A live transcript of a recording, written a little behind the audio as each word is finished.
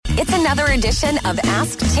It's another edition of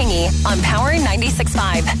Ask Tingy on Power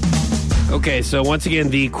 96.5. Okay, so once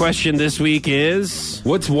again, the question this week is,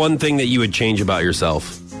 what's one thing that you would change about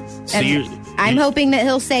yourself? I'm hoping that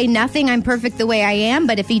he'll say nothing. I'm perfect the way I am.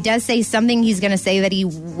 But if he does say something, he's going to say that he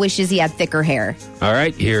wishes he had thicker hair. All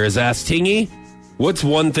right, here is Ask Tingy. What's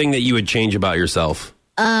one thing that you would change about yourself?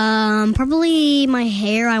 Probably my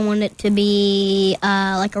hair. I want it to be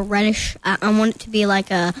like a reddish. I want it to be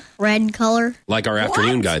like a red color. Like our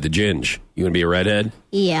afternoon guy, the Ginge. You want to be a redhead?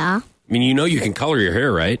 Yeah. I mean, you can color your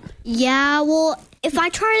hair, right? Yeah. Well, if I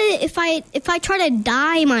try to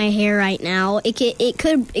dye my hair right now,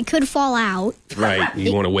 it could fall out. Right.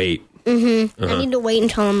 You want to wait. Mm-hmm. I need to wait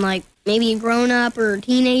until I'm like maybe a grown up or a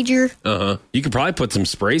teenager. You could probably put some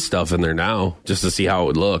spray stuff in there now just to see how it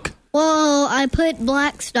would look. Well, I put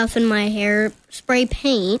black stuff in my hair, spray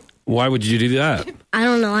paint. Why would you do that? I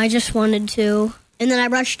don't know. I just wanted to. And then I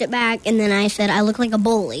brushed it back, and then I said, I look like a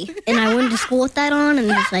bully. And I went to school with that on, and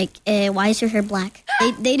it was like, why is your hair black?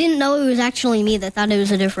 They didn't know it was actually me. They thought it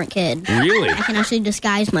was a different kid. Really? I can actually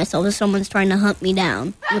disguise myself if someone's trying to hunt me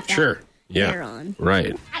down with that hair on.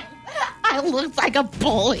 Right. I look like a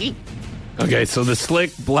bully. Okay, so the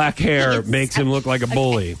slick black hair makes him look like a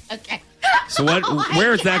bully. Okay. So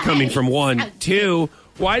where is that coming from? 1, 2,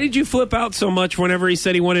 why did you flip out so much whenever he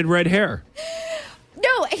said he wanted red hair?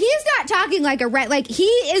 No, he's not talking like a red. Like, he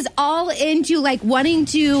is all into like wanting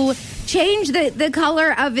to change the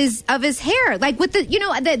color of his hair, like with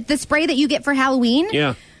the spray that you get for Halloween.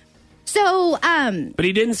 Yeah. So, but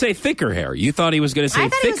he didn't say thicker hair. You thought he was going to say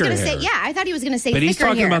thicker hair. I thought he was going to say but thicker hair. But he's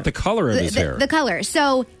talking about the color of his hair. The color.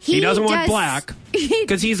 So he doesn't want black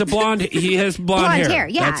because he's a blonde. He has blonde hair.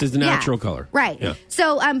 Yeah, that's his natural color. Right. Yeah.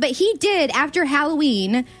 So, but he did after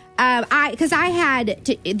Halloween. Because I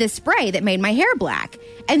had the spray that made my hair black.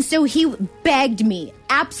 And so he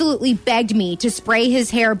absolutely begged me to spray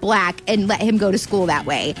his hair black and let him go to school that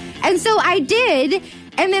way. And so I did.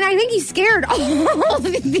 And then I think he scared all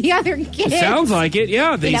the other kids. It sounds like it,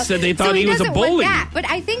 yeah. They said they thought he was a bully. But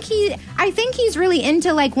I think he's really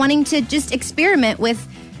into like wanting to just experiment with,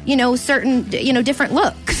 certain, different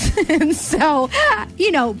looks. And so,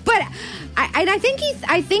 but I think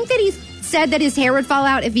that he said that his hair would fall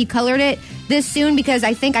out if he colored it this soon, because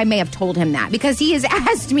I think I may have told him that, because he's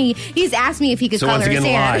asked me if he could color his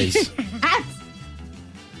hair.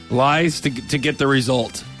 Lies to get the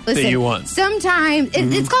result that you want. Sometimes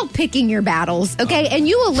it's called picking your battles, okay? And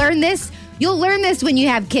you will learn this. You'll learn this when you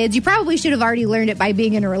have kids. You probably should have already learned it by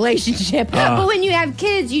being in a relationship. But when you have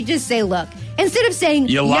kids, you just say, look, instead of saying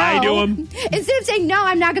you lie to them. Instead of saying, no,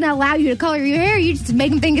 I'm not going to allow you to color your hair, you just make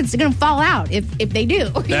them think it's going to fall out if they do.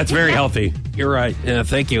 That's very healthy. You're right. Yeah,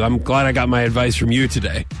 thank you. I'm glad I got my advice from you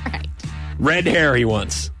today. Right. Red hair he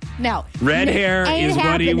wants. No. Red hair is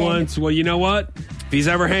what he wants. Well, you know what? If he's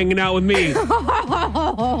ever hanging out with me,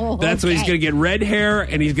 that's what he's going to get. Red hair,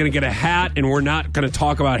 and he's going to get a hat, and we're not going to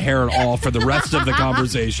talk about hair at all for the rest of the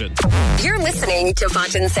conversation. You're listening to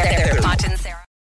Foch and Sarah.